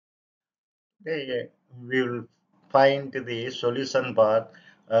We will find the solution for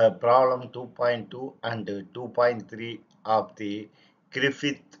problem 2.2 and 2.3 of the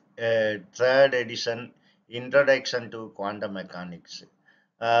Griffith third edition Introduction to Quantum Mechanics.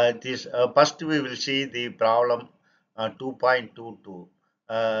 This first we will see the problem 2.22.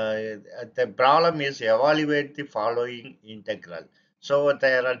 The problem is evaluate the following integral. So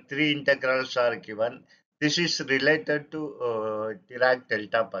there are three integrals are given. This is related to Dirac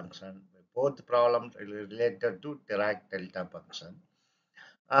delta function. Both problems are related to Dirac delta function.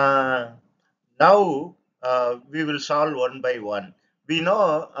 Uh, Now we will solve one by one. We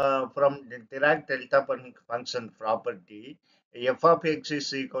know from the Dirac delta function property, f of x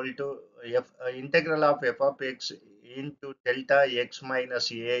is equal to integral of f of x into delta x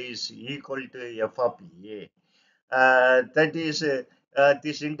minus a is equal to f of a. That is,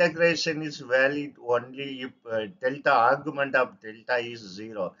 this integration is valid only if delta argument of delta is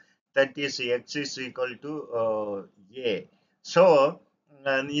 0. That is, x is equal to a. So,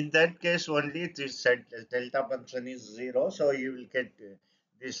 in that case only this delta function is 0. So, you will get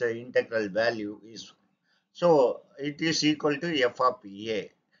this integral value is. So, it is equal to f of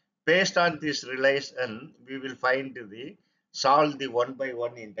a. Based on this relation, we will find the solve the one by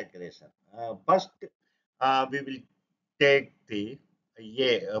one integration. First, we will take the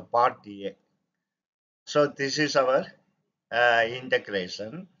part A. So this is our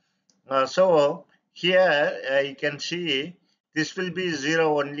integration. So here you can see this will be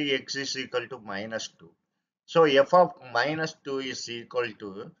 0 only x is equal to minus 2. So f of minus 2 is equal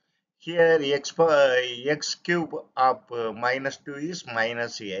to here x cube of minus 2 is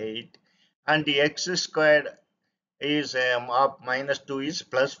minus 8 and the x squared is of minus 2 is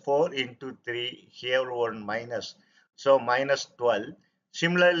plus 4 into 3 here one minus, so minus 12.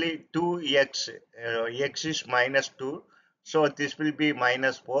 Similarly 2x x is minus 2, so this will be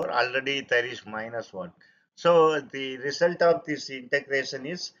minus 4, already there is minus 1, so the result of this integration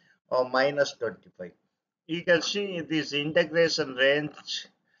is minus 25. You can see this integration range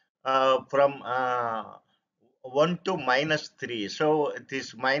from 1 to minus 3. So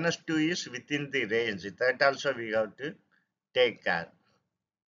this minus 2 is within the range. That also we have to take care.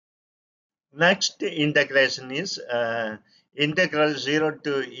 Next integration is integral 0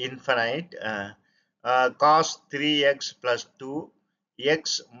 to infinite cos 3x plus 2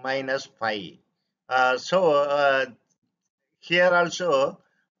 x minus 5. Here also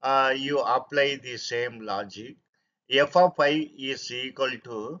you apply the same logic. F of I is equal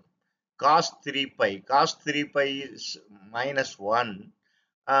to cos 3 pi. Cos 3 pi is minus 1.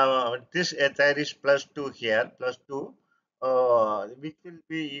 This there is plus 2 here, plus 2, which will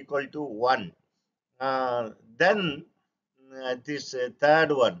be equal to 1. Then this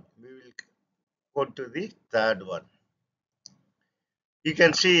third one, we will go to the third one. You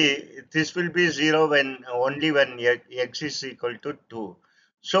can see this will be 0 when only when x is equal to 2.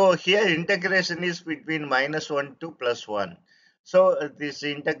 So here integration is between minus 1 to plus 1. So this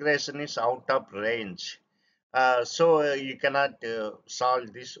integration is out of range. So you cannot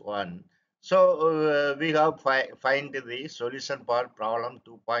solve this one. So we have find the solution for problem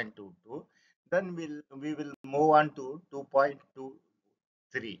 2.22. Then we will move on to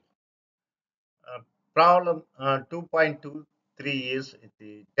 2.23. Uh, Problem 2.23 is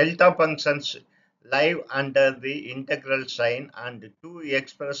the delta functions live under the integral sign and two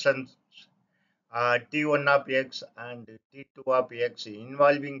expressions t1 of x and t2 of x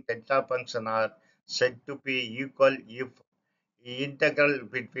involving delta function are said to be equal if integral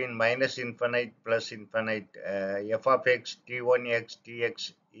between minus infinite plus infinite f of x t1x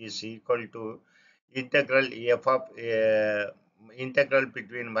dx is equal to integral f of integral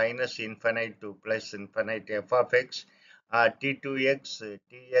between minus infinite to plus infinite f of x t2x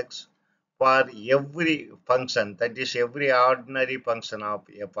dx for every function, that is every ordinary function of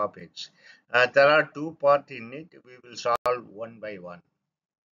f of x. There are two parts in it. We will solve one by one.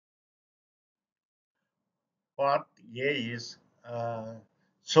 Part A is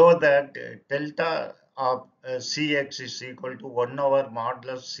so that delta of Cx is equal to 1 over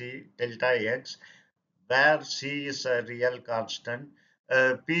modulus C delta x, where C is a real constant.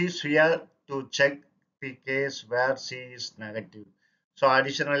 P is here to check the case where C is negative. So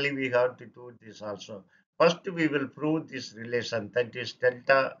additionally, we have to do this also. First, we will prove this relation, that is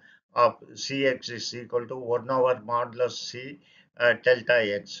delta of Cx is equal to 1 over modulus C delta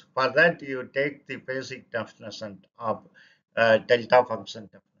x. For that, you take the basic definition of delta function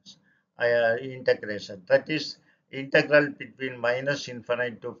definition, integration. That is integral between minus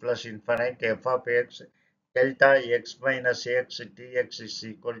infinite to plus infinite f of x delta x minus x dx is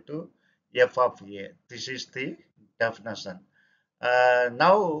equal to f of a. This is the definition.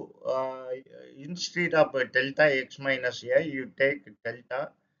 Now instead of delta x minus a, you take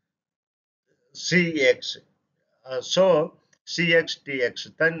delta cx. So cx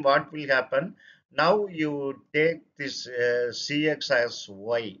dx. Then what will happen? Now you take this cx as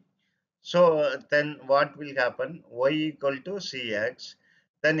y. So then what will happen? Y equal to Cx.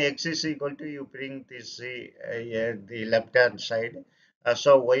 Then x is equal to, you bring this C, the left hand side.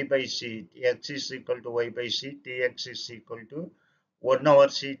 So y by c, x is equal to y by c, dx is equal to 1 over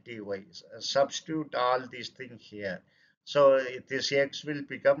c dy. Substitute all these things here. So this x will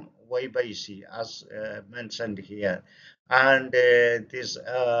become y by c as mentioned here. And this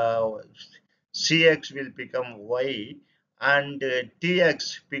cx will become y, and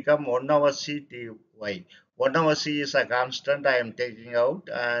tx become 1 over c dy. 1 over c is a constant I am taking out,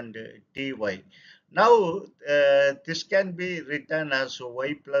 and dy. Now this can be written as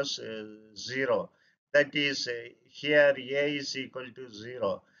y plus 0. That is, here a is equal to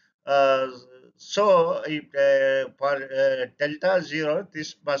 0. Uh, so if, for delta 0,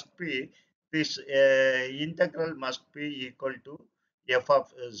 this integral must be equal to f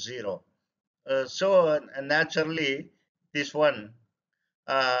of 0. So naturally, this one,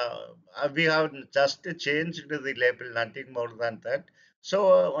 we have just changed the label, nothing more than that.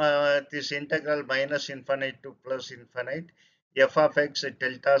 So this integral minus infinite to plus infinite, f of x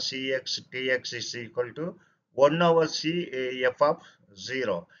delta cx dx is equal to 1 over c f of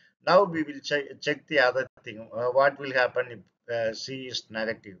 0. Now we will check the other thing. What will happen if c is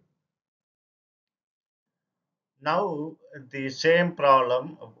negative? Now the same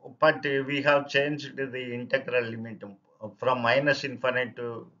problem, but we have changed the integral limit from minus infinite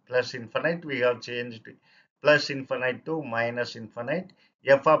to plus infinite. We have changed plus infinite to minus infinite.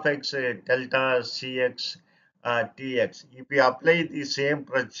 F of x delta cx dx. If we apply the same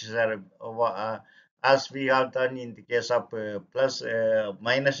procedure as we have done in the case of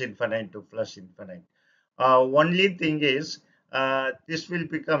minus infinite to plus infinite. Only thing is, this will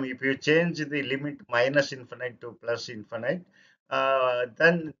become, if you change the limit minus infinite to plus infinite,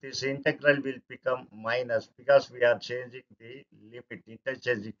 then this integral will become minus, because we are changing the limit,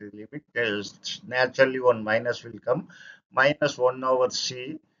 interchanging the limit. Naturally, one minus will come, minus 1 over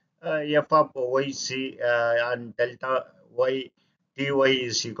c f of yc, and delta y dy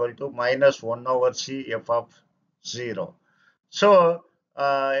is equal to minus 1 over c f of 0. So,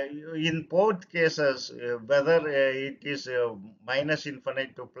 in both cases, whether it is minus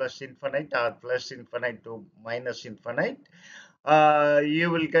infinite to plus infinite or plus infinite to minus infinite,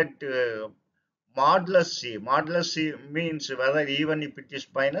 you will get modulus c. Modulus c means whether even if it is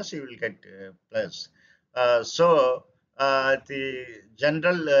minus, you will get plus. So, the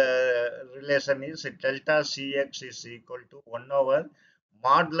general relation is delta cx is equal to 1 over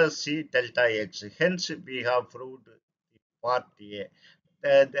modulus c delta x. Hence, we have proved part A.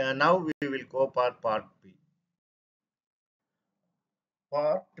 Now we will go for part B.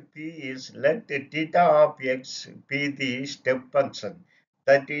 Part B is, let theta of x be the step function.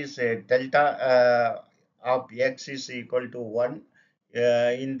 That is, delta of x is equal to 1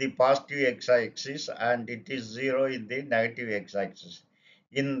 in the positive x-axis, and it is 0 in the negative x-axis.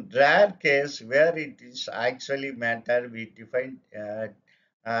 In rare case where it is actually matter, we define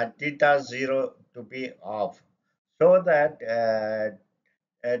theta 0 to be off, so that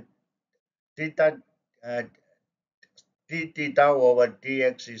uh, theta uh, d theta over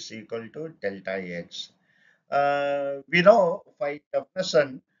dx is equal to delta x. We know by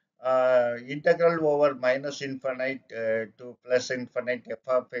definition, integral over minus infinite to plus infinite f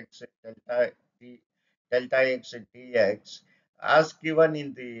of x delta x dx, as given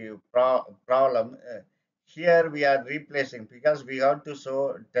in the problem. Here we are replacing, because we have to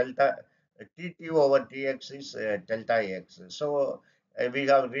show delta dt over dx is delta x. So we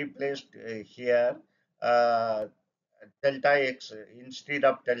have replaced here uh, delta x. Instead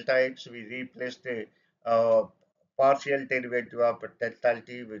of delta x, we replaced uh, partial derivative of delta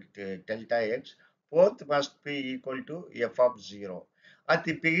t with delta x. Both must be equal to f of 0. At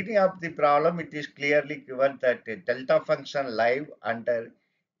the beginning of the problem, it is clearly given that delta function live under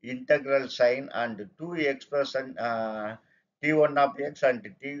integral sign, and two expression t1 of x and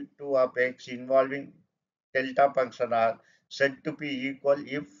t2 of x involving delta function are said to be equal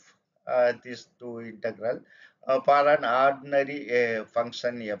if these two integral for an ordinary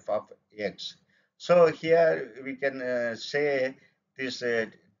function f of x. So here we can say this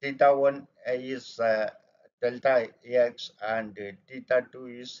theta 1 is delta x, and theta 2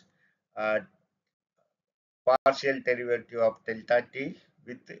 is uh, partial derivative of delta t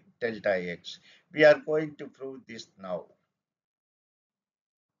with delta x. We are going to prove this now.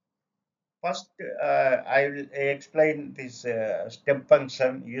 First, I will explain this step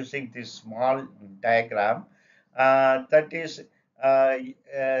function using this small diagram. That is,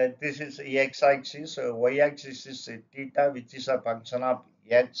 this is x-axis, y-axis is theta, which is a function of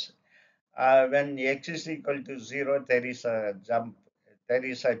x. When x is equal to 0, there is a jump, there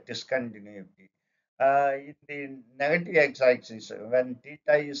is a discontinuity. In the negative x-axis, when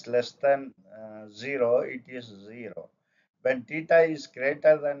theta is less than 0, it is 0. When theta is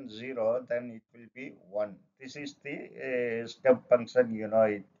greater than 0, then it will be 1. This is the step function, you know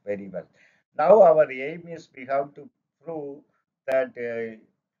it very well. Now our aim is we have to prove that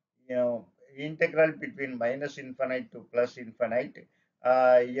integral between minus infinite to plus infinite,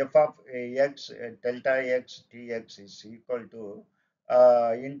 f of x delta x dx is equal to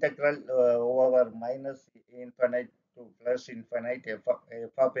integral over minus infinite to plus infinite f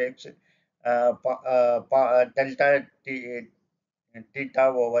of x delta theta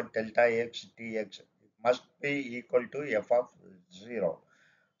over delta x dx must be equal to f of 0.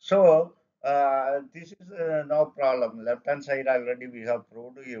 So this is no problem. Left hand side already we have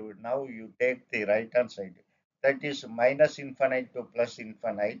proved. You now you take the right hand side. That is minus infinite to plus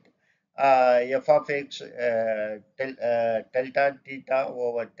infinite. F of x delta theta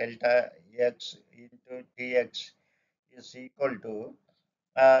over delta x into dx is equal to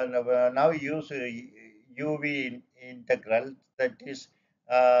now use UV integral, that is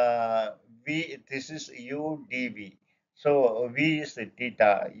V, this is U dV. So V is the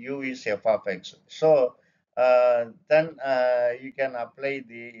theta, U is f of x. So then you can apply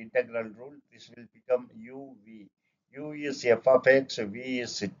the integral rule. This will become UV. U is f of x, V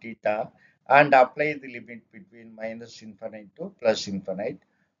is theta, and apply the limit between minus infinite to plus infinite.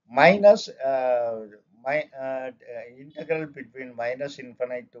 Minus integral between minus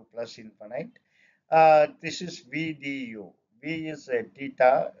infinite to plus infinite. This is V du. V is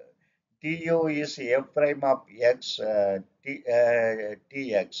theta. Du is f prime of x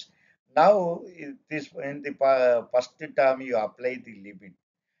dx. Now, this in the first term you apply the limit.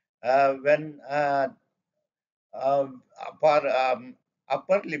 When uh, for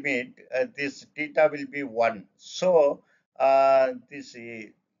upper limit, this theta will be 1. So, this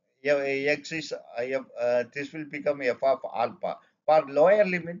x is this will become f of alpha. For lower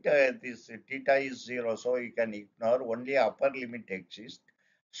limit, this theta is 0, so you can ignore. Only upper limit exists.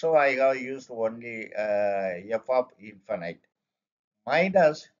 So, I have used only f of infinite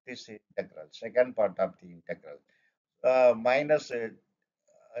minus this integral, second part of the integral, minus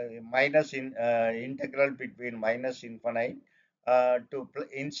minus in integral between minus infinite to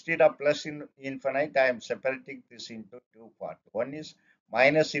instead of plus infinite, I am separating this into two parts. One is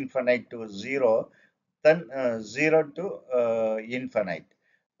minus infinite to 0, then 0 to infinite.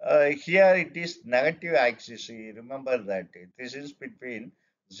 Here it is negative axis. You remember that this is between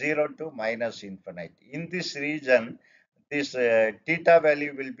 0 to minus infinite. In this region, this theta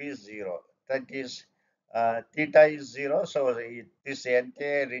value will be 0. That is theta is 0, so this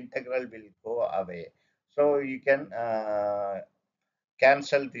entire integral will go away. So you can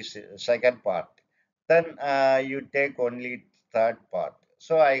cancel this second part. Then you take only third part.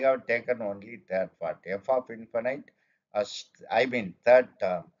 So I have taken only third part. F of infinite, I mean third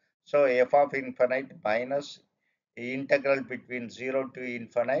term. So f of infinite minus integral between 0 to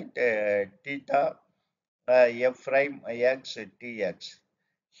infinite theta f prime x dx.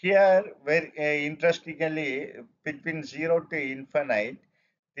 Here, very interestingly, between 0 to infinite,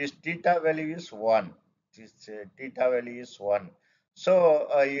 this theta value is 1. This theta value is 1. So,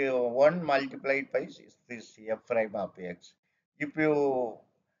 1 multiplied by this f prime of x. If you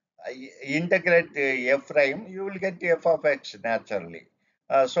integrate f prime, you will get f of x naturally.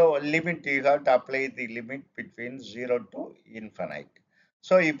 So, limit, you have to apply the limit between 0 to infinite.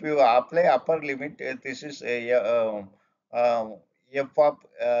 So, if you apply upper limit, this is a f of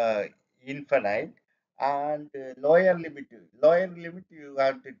infinite, and lower limit you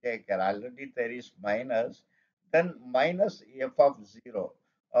have to take care. Already there is minus, then minus f of 0.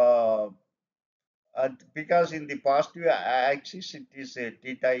 Uh, because in the positive axis it is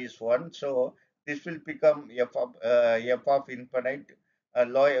theta is 1, so this will become f of infinite.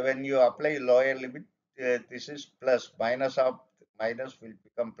 When you apply lower limit, this is plus, minus of minus will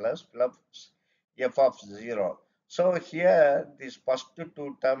become plus f of 0. So here this first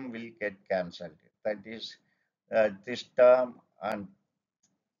two term will get cancelled. That is this term and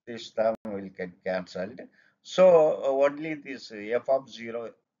this term will get cancelled. So only this f of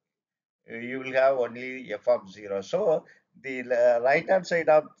 0, you will have only f of 0. So the right hand side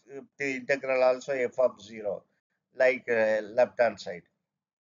of the integral also f of 0, like left hand side.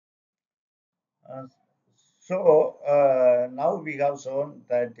 Uh, So now we have shown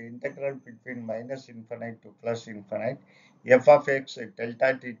that the integral between minus infinite to plus infinite f of x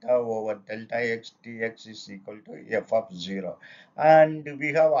delta theta over delta x dx is equal to f of 0. And we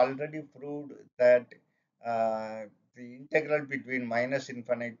have already proved that uh, the integral between minus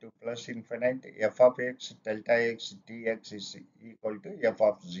infinite to plus infinite f of x delta x dx is equal to f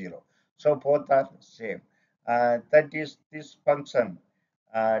of 0. So both are same. That is this function.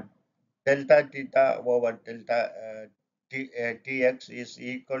 Uh, Delta theta over delta tx is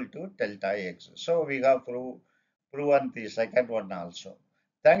equal to delta x. So we have proven the second one also.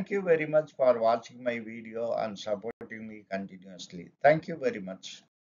 Thank you very much for watching my video and supporting me continuously. Thank you very much.